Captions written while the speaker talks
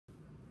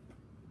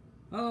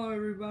Hello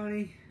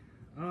everybody.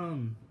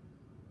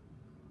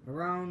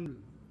 Around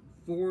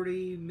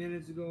 40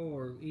 minutes ago,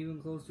 or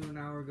even close to an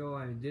hour ago,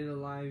 I did a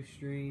live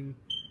stream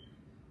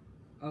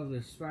of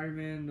the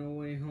Spider-Man No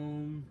Way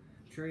Home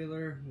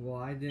trailer. Well,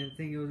 I didn't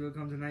think it was going to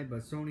come tonight, but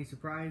Sony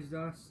surprised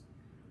us.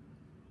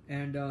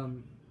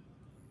 And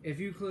if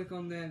you click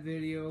on that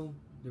video,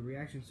 the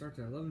reaction starts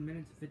at 11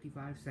 minutes and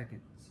 55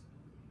 seconds.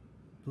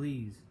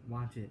 Please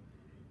watch it.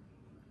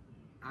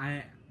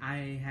 I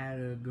had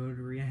a good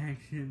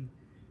reaction.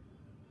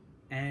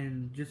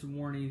 And just a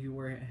warning, if you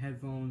wear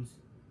headphones,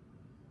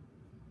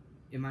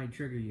 it might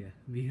trigger you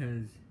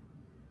because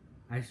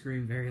I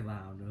scream very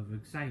loud of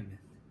excitement.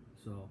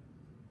 So,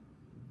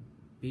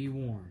 be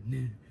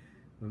warned.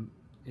 But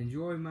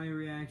enjoy my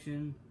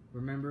reaction.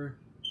 Remember,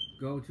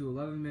 go to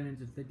 11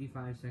 minutes and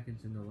 55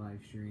 seconds in the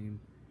live stream.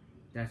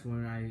 That's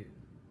when I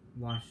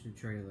watched the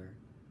trailer.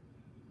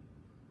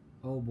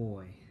 Oh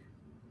boy.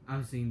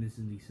 I'm seeing this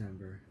in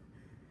December.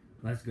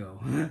 Let's go.